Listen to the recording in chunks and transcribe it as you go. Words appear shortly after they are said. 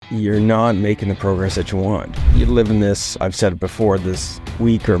you're not making the progress that you want. You live in this, I've said it before, this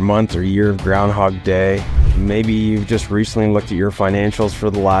week or month or year of Groundhog Day. Maybe you've just recently looked at your financials for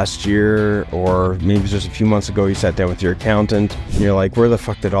the last year, or maybe just a few months ago you sat down with your accountant and you're like, where the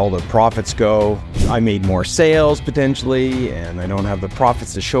fuck did all the profits go? I made more sales potentially, and I don't have the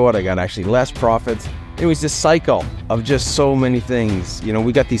profits to show it. I got actually less profits. It was this cycle of just so many things. You know,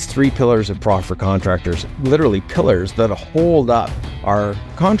 we got these 3 pillars of profit for contractors, literally pillars that hold up our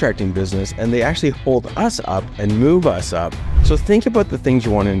contracting business, and they actually hold us up and move us up. So think about the things you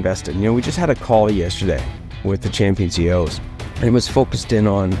want to invest in. You know, we just had a call yesterday with the Champion CEOs, and it was focused in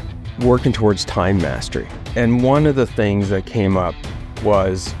on working towards time mastery. And one of the things that came up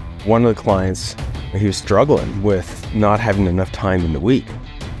was one of the clients, he was struggling with not having enough time in the week.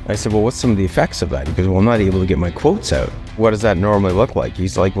 I said, well, what's some of the effects of that? He goes, well, I'm not able to get my quotes out. What does that normally look like?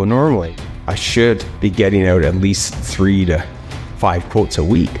 He's like, well, normally I should be getting out at least 3 to 5 quotes a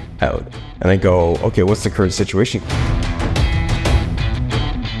week out. And I go, okay, what's the current situation?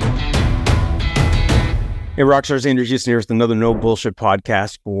 Hey, Rockstars, Andrew Houston here with another No Bullshit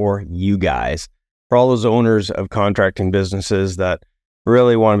podcast for you guys. For all those owners of contracting businesses that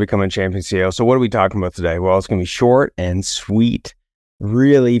really want to become a champion CEO. So what are we talking about today? Well, it's going to be short and sweet.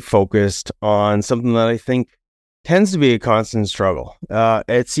 Really focused on something that I think tends to be a constant struggle.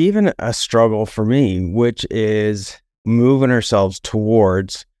 It's even a struggle for me, which is moving ourselves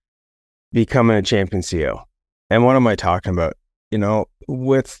towards becoming a champion CEO. And what am I talking about? You know,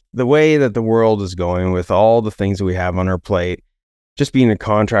 with the way that the world is going, with all the things that we have on our plate, just being a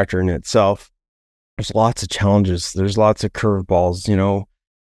contractor in itself, there's lots of challenges. There's lots of curveballs, you know,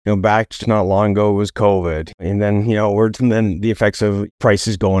 back to not long ago was COVID. And then, then the effects of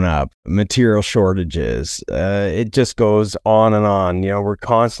prices going up, material shortages. It just goes on and on. We're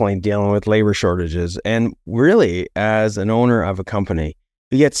constantly dealing with labor shortages. And really, as an owner of a company,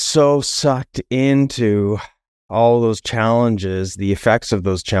 you get so sucked into all those challenges, the effects of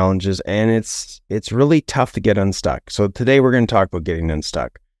those challenges, and it's really tough to get unstuck. So today we're going to talk about getting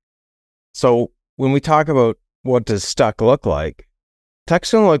unstuck. So when we talk about what does stuck look like,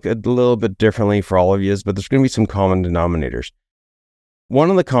 Stuck's going to look a little bit differently for all of you, but there's going to be some common denominators. One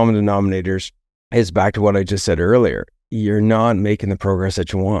of the common denominators is back to what I just said earlier. You're not making the progress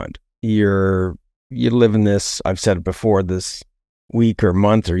that you want. You live in this, I've said it before, this week or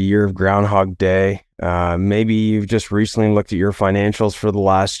month or year of Groundhog Day. Maybe you've just recently looked at your financials for the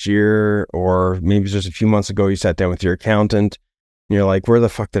last year, or maybe just a few months ago you sat down with your accountant and you're like, where the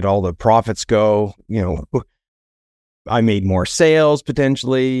fuck did all the profits go? I made more sales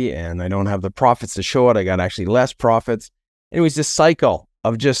potentially, and I don't have the profits to show it. I got actually less profits. It was this cycle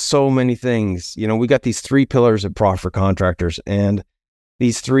of just so many things. We got these 3 pillars of profit for contractors, and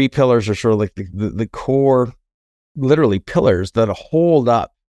these 3 pillars are sort of like the core, literally pillars that hold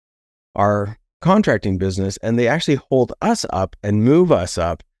up our contracting business, and they actually hold us up and move us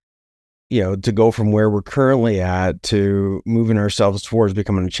up, to go from where we're currently at to moving ourselves towards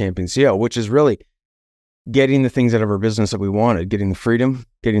becoming a champion CEO, which is really getting the things out of our business that we wanted, getting the freedom,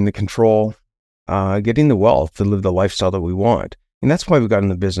 getting the control, getting the wealth to live the lifestyle that we want. And that's why we got in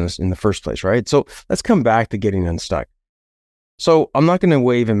the business in the first place, right? So let's come back to getting unstuck. So I'm not going to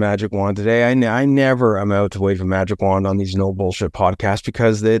wave a magic wand today. I never am out to wave a magic wand on these no bullshit podcasts,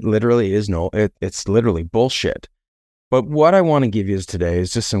 because it literally is it's literally bullshit. But what I want to give you today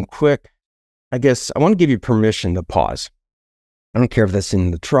is just some quick, I want to give you permission to pause. I don't care if that's in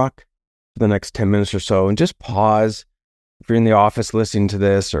the truck for the next 10 minutes or so, and just pause. If you're in the office listening to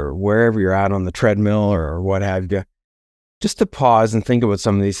this, or wherever you're at on the treadmill or what have you, just to pause and think about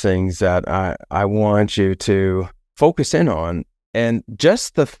some of these things that I want you to focus in on. And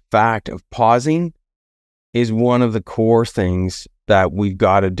just the fact of pausing is one of the core things that we've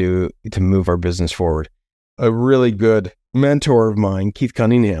got to do to move our business forward. A really good mentor of mine, Keith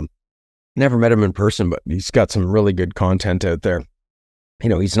Cunningham, never met him in person, but he's got some really good content out there.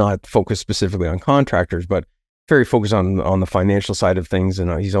 He's not focused specifically on contractors, but very focused on the financial side of things.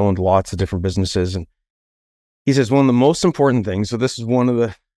 And he's owned lots of different businesses. And he says one of the most important things, so this is one of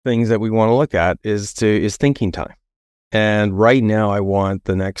the things that we want to look at, is thinking time. And right now I want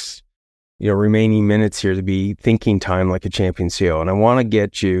the next, remaining minutes here to be thinking time like a champion CEO. And I want to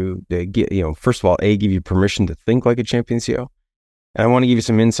get you to first of all, give you permission to think like a champion CEO. And I want to give you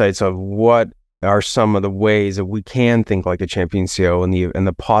some insights of what are some of the ways that we can think like a champion CEO and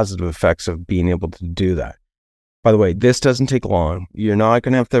the positive effects of being able to do that. By the way, this doesn't take long. You're not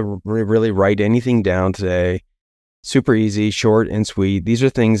going to have to really write anything down today. Super easy, short and sweet. These are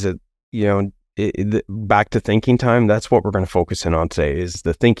things that, back to thinking time. That's what we're going to focus in on today, is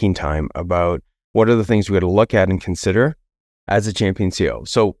the thinking time about what are the things we got to look at and consider as a champion CEO.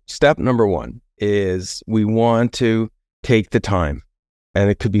 So step number one is we want to take the time, and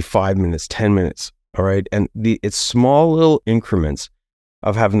it could be 5 minutes, 10 minutes. All right. And it's small little increments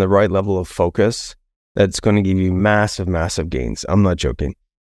of having the right level of focus that's going to give you massive, massive gains. I'm not joking.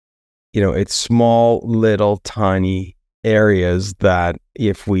 It's small, little, tiny areas that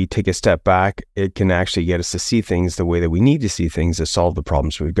if we take a step back, it can actually get us to see things the way that we need to see things to solve the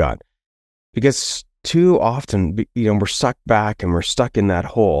problems we've got. Because too often, we're stuck back and we're stuck in that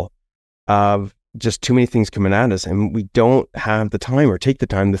hole of just too many things coming at us, and we don't have the time or take the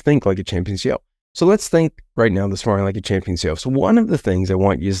time to think like a champion CEO. So let's think right now this morning like a champion CEO. So one of the things I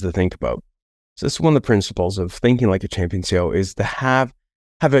want you to think about, so this is one of the principles of thinking like a champion CEO, is to have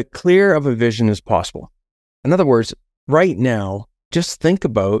as clear of a vision as possible. In other words, right now, just think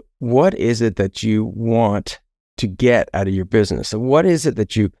about what is it that you want to get out of your business. So what is it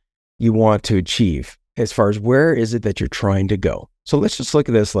that you want to achieve as far as where is it that you're trying to go? So let's just look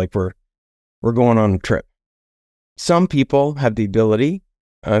at this like we're going on a trip. Some people have the ability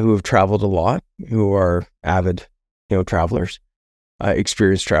who have traveled a lot, who are avid, travelers,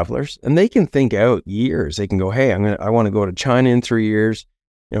 experienced travelers, and they can think out years. They can go, hey, I want to go to China in 3 years.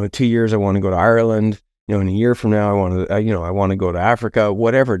 In 2 years, I want to go to Ireland. In a year from now, I want to go to Africa,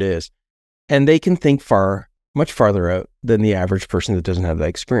 whatever it is. And they can think much farther out than the average person that doesn't have that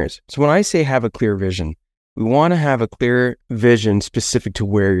experience. So when I say have a clear vision, we want to have a clear vision specific to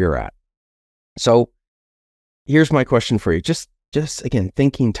where you're at. So here's my question for you. Just again,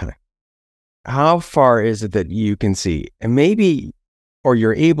 thinking time. How far is it that you can see? And maybe, or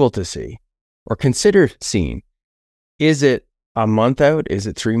you're able to see, or consider seeing. Is it a month out? Is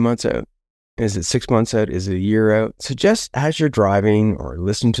it 3 months out? Is it 6 months out? Is it a year out? So just as you're driving or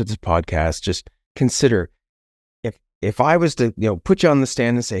listening to this podcast, just consider, if I was to, put you on the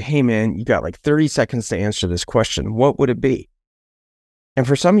stand and say, hey man, you got like 30 seconds to answer this question, what would it be? And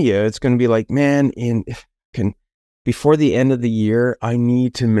for some of you, it's going to be like, man, before the end of the year, I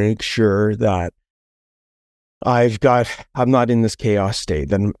need to make sure that I'm not in this chaos state,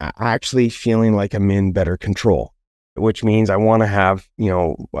 that I'm actually feeling like I'm in better control, which means I want to have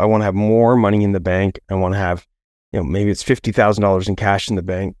more money in the bank. I want to have, maybe it's $50,000 in cash in the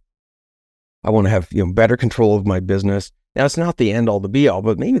bank. I want to have, better control of my business. Now, it's not the end all, the be all,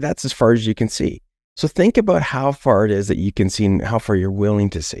 but maybe that's as far as you can see. So think about how far it is that you can see and how far you're willing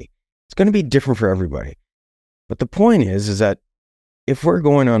to see. It's going to be different for everybody. But the point is that if we're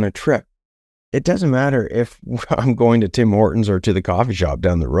going on a trip, it doesn't matter if I'm going to Tim Hortons or to the coffee shop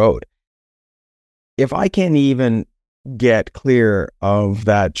down the road. If I can't even get clear of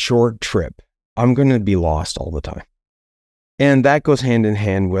that short trip, I'm going to be lost all the time. And that goes hand in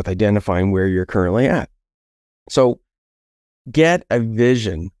hand with identifying where you're currently at. So get a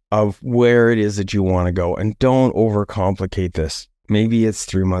vision of where it is that you want to go, and don't overcomplicate this. Maybe it's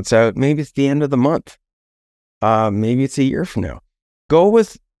 3 months out. Maybe it's the end of the month. Maybe it's a year from now. Go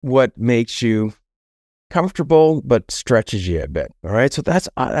with what makes you comfortable, but stretches you a bit. All right. So that's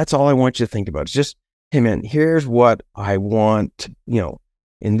all I want you to think about. It's just, hey man, here's what I want,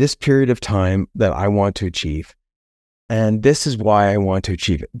 in this period of time that I want to achieve. And this is why I want to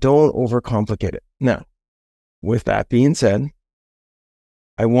achieve it. Don't overcomplicate it. Now, with that being said,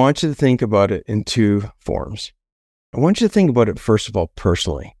 I want you to think about it in two forms. I want you to think about it, first of all,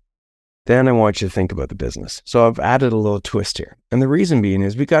 personally. Then I want you to think about the business. So I've added a little twist here. And the reason being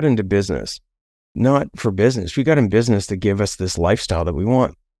is we got into business, not for business. We got in business to give us this lifestyle that we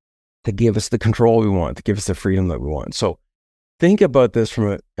want, to give us the control we want, to give us the freedom that we want. So think about this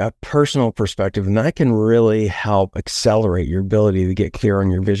from a personal perspective, and that can really help accelerate your ability to get clear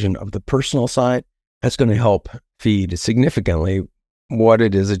on your vision of the personal side. That's going to help feed significantly what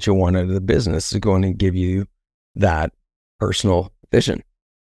it is that you want out of the business. Is going to give you that personal vision.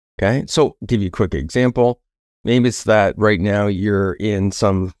 Okay, so give you a quick example. Maybe it's that right now you're in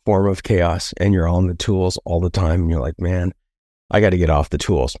some form of chaos and you're on the tools all the time. And you're like, man, I got to get off the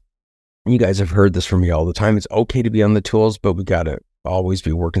tools. You guys have heard this from me all the time. It's okay to be on the tools, but we got to always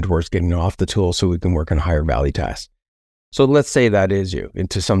be working towards getting off the tools so we can work on higher value tasks. So let's say that is you, and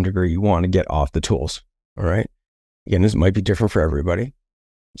to some degree, you want to get off the tools. All right. Again, this might be different for everybody.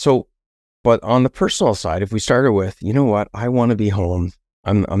 So, but on the personal side, if we started with, you know what, I want to be home.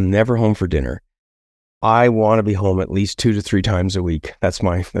 I'm never home for dinner. I want to be home at least 2 to 3 times a week. That's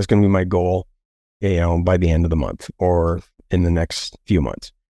going to be my goal, by the end of the month or in the next few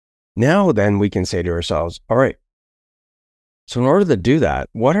months. Now, then we can say to ourselves, all right, so in order to do that,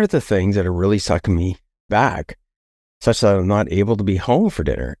 what are the things that are really sucking me back such that I'm not able to be home for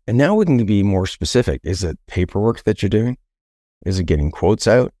dinner? And now we can be more specific. Is it paperwork that you're doing? Is it getting quotes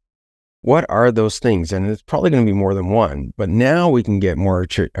out? what are those things? And it's probably going to be more than one, but now we can get more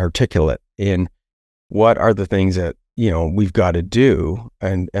articulate in what are the things that, we've got to do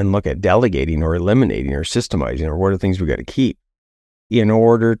and look at delegating or eliminating or systemizing, or what are the things we got to keep in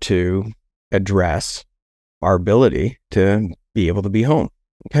order to address our ability to be able to be home.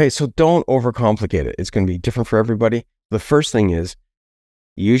 Okay, so don't overcomplicate it. It's going to be different for everybody. The first thing is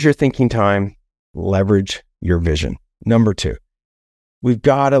use your thinking time, leverage your vision. Number 2, we've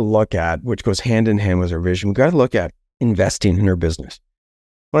got to look at, which goes hand in hand with our vision, we've got to look at investing in our business.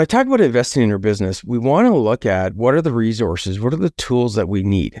 When I talk about investing in our business, we want to look at what are the resources, what are the tools that we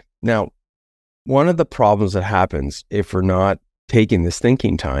need. Now, one of the problems that happens if we're not taking this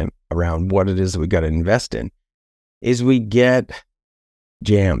thinking time around what it is that we got to invest in is we get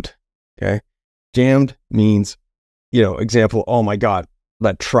jammed. Okay. Jammed means, example, oh my God,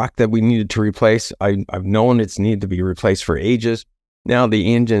 that truck that we needed to replace, I've known it's needed to be replaced for ages. Now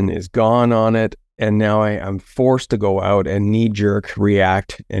the engine is gone on it. And now I'm forced to go out and knee-jerk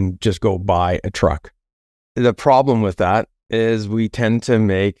react and just go buy a truck. The problem with that is we tend to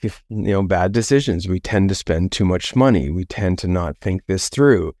make, bad decisions. We tend to spend too much money. We tend to not think this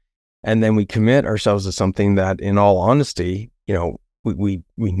through. And then we commit ourselves to something that, in all honesty, we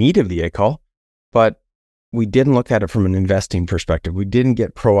need a vehicle, but we didn't look at it from an investing perspective. We didn't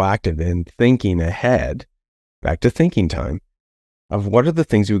get proactive in thinking ahead, back to thinking time, of what are the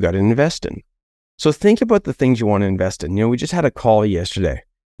things we got to invest in. So think about the things you want to invest in. We just had a call yesterday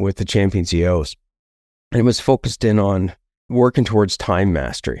with the champion CEOs, and it was focused in on working towards time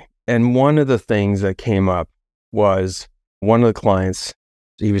mastery. And one of the things that came up was one of the clients,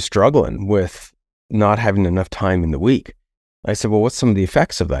 he was struggling with not having enough time in the week. I said, well, what's some of the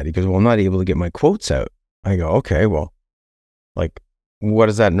effects of that? He goes, well, I'm not able to get my quotes out. I go, okay, well, what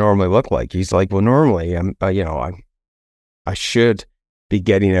does that normally look like? He's like, well, normally I should be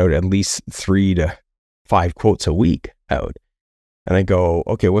getting out at least 3 to 5 quotes a week out. And I go,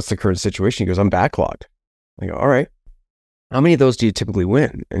 okay, what's the current situation? He goes, I'm backlogged. I go, all right. How many of those do you typically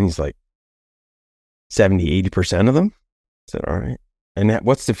win? And he's like, 70, 80% of them. I said, all right. And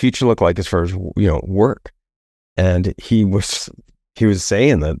what's the future look like as far as, work? And he was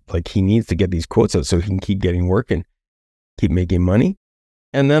saying that he needs to get these quotes out so he can keep getting work and keep making money.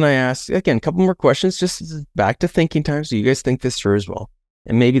 And then I asked, again, a couple more questions, just back to thinking time. So you guys think this through as well.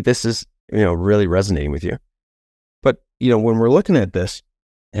 And maybe this is, really resonating with you. But, when we're looking at this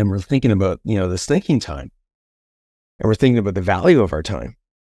and we're thinking about, this thinking time, and we're thinking about the value of our time,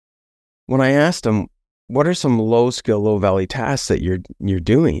 when I asked him, what are some low skill, low value tasks that you're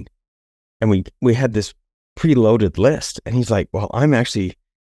doing? And we had this preloaded list. And he's like, well, I'm actually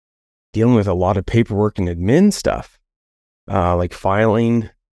dealing with a lot of paperwork and admin stuff, like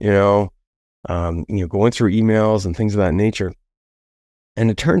filing, going through emails and things of that nature. And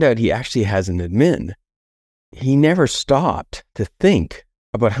it turned out he actually has an admin. He never stopped to think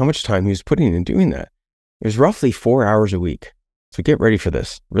about how much time he was putting in doing that. It was roughly 4 hours a week. So get ready for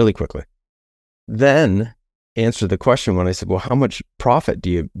this really quickly. Then answer the question when I said, well, how much profit do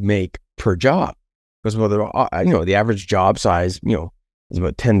you make per job? Because, well, the average job size, is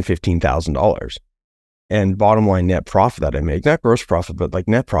about $10,000 to $15,000. And bottom line net profit that I make, not gross profit, but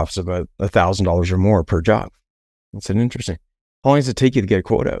net profit is about $1,000 or more per job. I said, interesting. How long does it take you to get a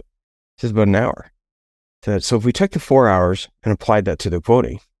quote out? He says, about an hour. So if we took the 4 hours and applied that to the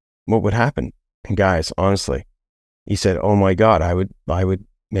quoting, what would happen? And guys, honestly, he said, oh my God, I would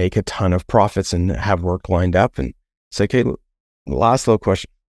make a ton of profits and have work lined up. And it's like, okay, last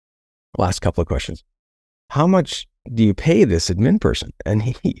couple of questions. How much do you pay this admin person? And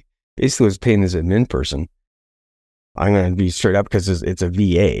he basically was paying this admin person, I'm going to be straight up because it's a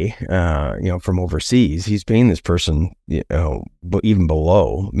VA, from overseas. He's paying this person, even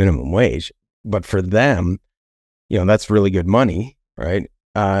below minimum wage. But for them, that's really good money, right?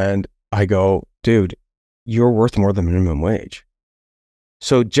 And I go, dude, you're worth more than minimum wage.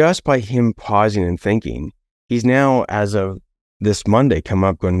 So just by him pausing and thinking, he's now, as of this Monday,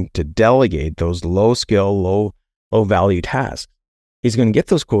 going to delegate those low skill, low value tasks. He's going to get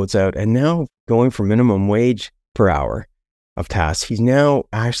those quotes out, and now going for minimum wage per hour of tasks, he's now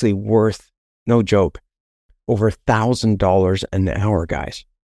actually worth, no joke, over $1,000 an hour, guys.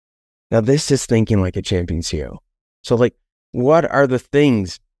 Now this is thinking like a champion CEO. So what are the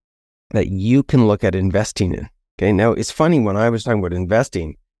things that you can look at investing in? Okay. Now it's funny, when I was talking about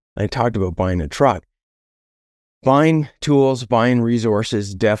investing, I talked about buying a truck. Buying tools, buying resources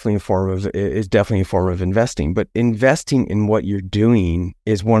is definitely a form of investing, but investing in what you're doing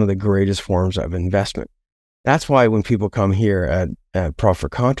is one of the greatest forms of investment. That's why when people come here at Profit for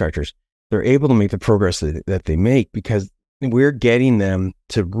Contractors, they're able to make the progress that they make because we're getting them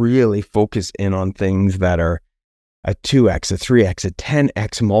to really focus in on things that are a 2x, a 3x, a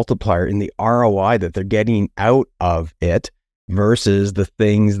 10x multiplier in the ROI that they're getting out of it versus the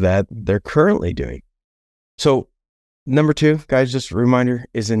things that they're currently doing. So number 2, guys, just a reminder,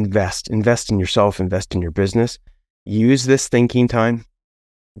 is invest in yourself, invest in your business. Use this thinking time,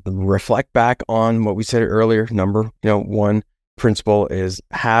 reflect back on what we said earlier. Number 1 principle is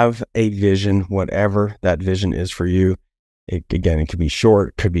have a vision, whatever that vision is for you. It could be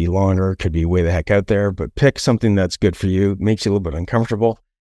short, could be longer, could be way the heck out there, but pick something that's good for you, makes you a little bit uncomfortable.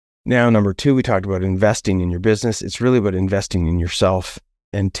 Now, number 2, we talked about investing in your business. It's really about investing in yourself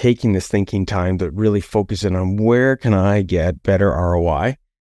and taking this thinking time, but really focusing on where can I get better ROI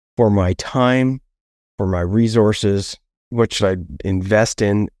for my time, for my resources, what should I invest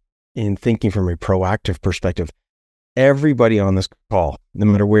in thinking from a proactive perspective. Everybody on this call, no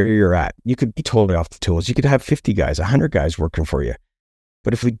matter where you're at, you could be totally off the tools. You could have 50 guys, 100 guys working for you.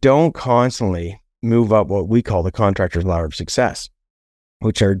 But if we don't constantly move up what we call the contractor's ladder of success,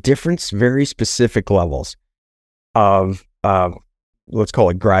 which are different, very specific levels of, let's call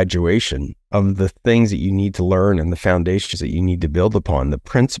it graduation of the things that you need to learn and the foundations that you need to build upon, the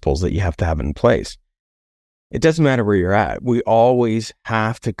principles that you have to have in place. It doesn't matter where you're at. We always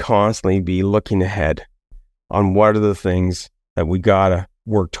have to constantly be looking ahead on what are the things that we gotta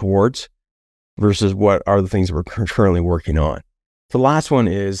work towards versus what are the things that we're currently working on. The last one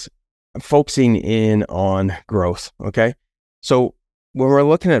is focusing in on growth, okay? So when we're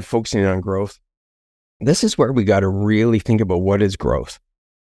looking at focusing on growth, this is where we gotta really think about what is growth.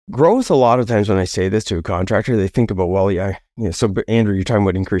 Growth, a lot of times when I say this to a contractor, they think about, so Andrew, you're talking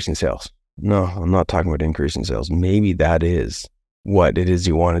about increasing sales. No, I'm not talking about increasing sales. Maybe that is what it is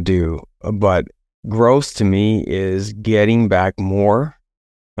you want to do, but growth to me is getting back more,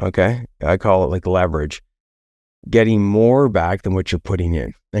 okay? I call it like leverage. Getting more back than what you're putting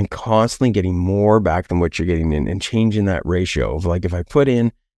in and constantly getting more back than what you're getting in and changing that ratio of like, if I put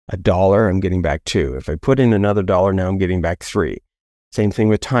in $1, I'm getting back 2. If I put in another $1, now I'm getting back 3. Same thing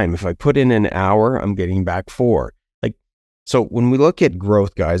with time. If I put in an hour, I'm getting back 4. So when we look at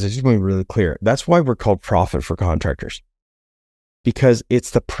growth, guys, I just want to be really clear. That's why we're called profit for contractors. Because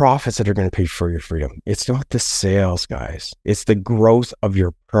it's the profits that are going to pay for your freedom. It's not the sales, guys. It's the growth of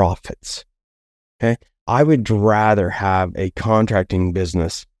your profits. Okay. I would rather have a contracting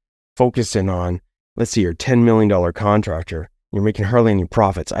business focusing on, let's say you're a $10 million contractor, you're making hardly any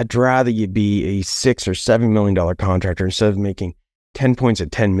profits. I'd rather you be a $6 or $7 million contractor instead of making 10 points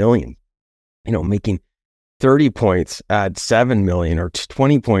at 10 million, making 30 points at 7 million or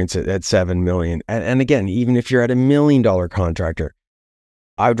 20 points at 7 million. And again, even if you're at $1 million contractor,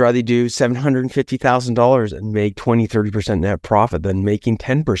 I would rather do $750,000 and make 20, 30% net profit than making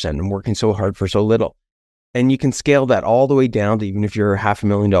 10% and working so hard for so little. And you can scale that all the way down to even if you're a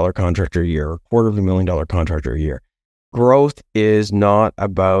 $500,000 contractor a year or $250,000 contractor a year. Growth is not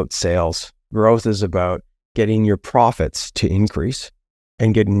about sales. Growth is about getting your profits to increase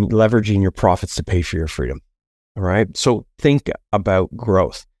and leveraging your profits to pay for your freedom. All right. So think about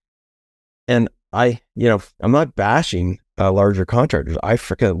growth. And I'm not bashing larger contractors.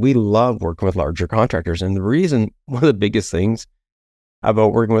 We love working with larger contractors. And the reason, one of the biggest things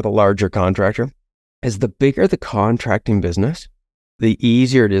about working with a larger contractor is the bigger the contracting business, the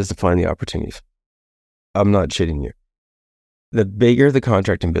easier it is to find the opportunities. I'm not shitting you. The bigger the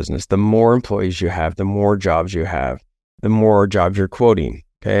contracting business, the more employees you have, the more jobs you have, the more jobs you're quoting.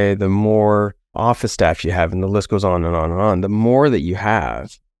 Okay. The more office staff you have, and the list goes on and on and on. The more that you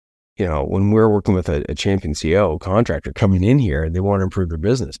have, when we're working with a champion CEO contractor coming in here and they want to improve their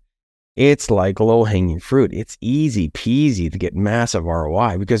business, it's like low hanging fruit. It's easy peasy to get massive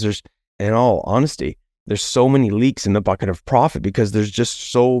ROI because in all honesty, there's so many leaks in the bucket of profit because there's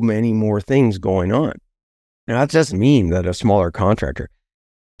just so many more things going on. Now, that doesn't mean that a smaller contractor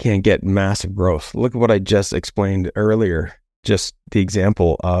can't get massive growth. Look at what I just explained earlier, just the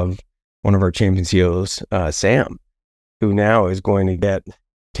example of one of our champion CEOs, Sam, who now is going to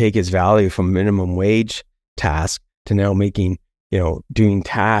take his value from minimum wage task to now making, doing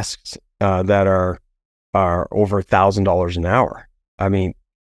tasks that are over $1,000 an hour. I mean,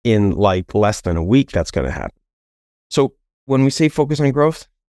 in like less than a week, that's going to happen. So when we say focus on growth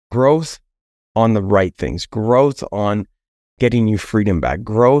on the right things, growth on getting you freedom back,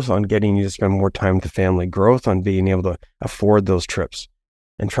 growth on getting you to spend more time with the family, growth on being able to afford those trips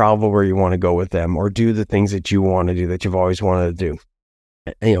and travel where you want to go with them or do the things that you want to do that you've always wanted to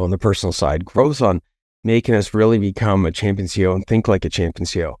do, on the personal side, growth on making us really become a champion CEO and think like a champion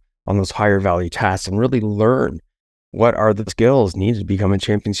CEO on those higher value tasks and really learn what are the skills needed to become a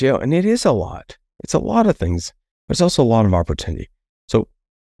champion CEO. And it is a lot. It's a lot of things there's also a lot of opportunity. So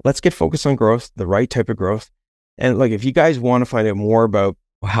let's get focused on growth, the right type of growth. And like, if you guys want to find out more about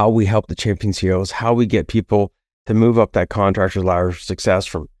how we help the champion CEOs, how we get people to move up that contractor ladder of success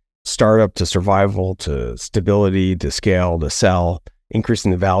from startup to survival to stability to scale to sell,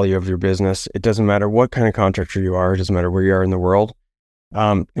 increasing the value of your business. It doesn't matter what kind of contractor you are. It doesn't matter where you are in the world.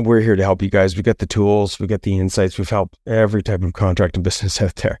 We're here to help you guys. We got the tools, we got the insights. We've helped every type of contracting business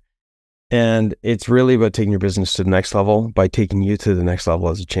out there. And it's really about taking your business to the next level by taking you to the next level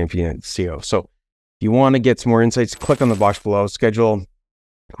as a champion CEO. So if you want to get some more insights, click on the box below, schedule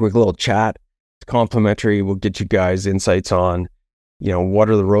a quick little chat. It's complimentary. We'll get you guys insights on, what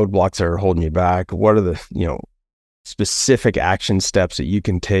are the roadblocks that are holding you back? What are the, specific action steps that you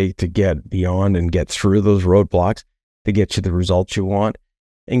can take to get beyond and get through those roadblocks to get you the results you want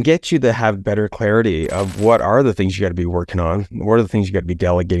and get you to have better clarity of what are the things you got to be working on, what are the things you got to be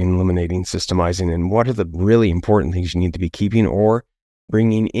delegating, eliminating, systemizing, and what are the really important things you need to be keeping or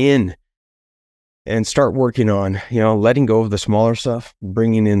bringing in, and start working on, letting go of the smaller stuff,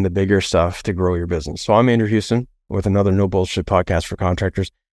 bringing in the bigger stuff to grow your business. So I'm Andrew Houston with another No Bullshit podcast for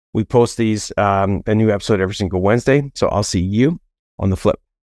contractors. We post these, a new episode every single Wednesday. So I'll see you on the flip.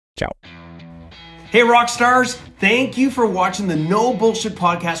 Ciao. Hey, rock stars. Thank you for watching the No Bullshit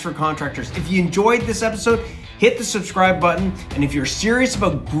podcast for contractors. If you enjoyed this episode, hit the subscribe button. And if you're serious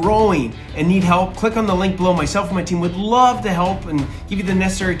about growing and need help, click on the link below. Myself and my team would love to help and give you the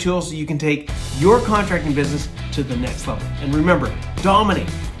necessary tools so you can take your contracting business to the next level. And remember, dominate,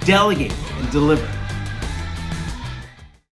 delegate, and deliver.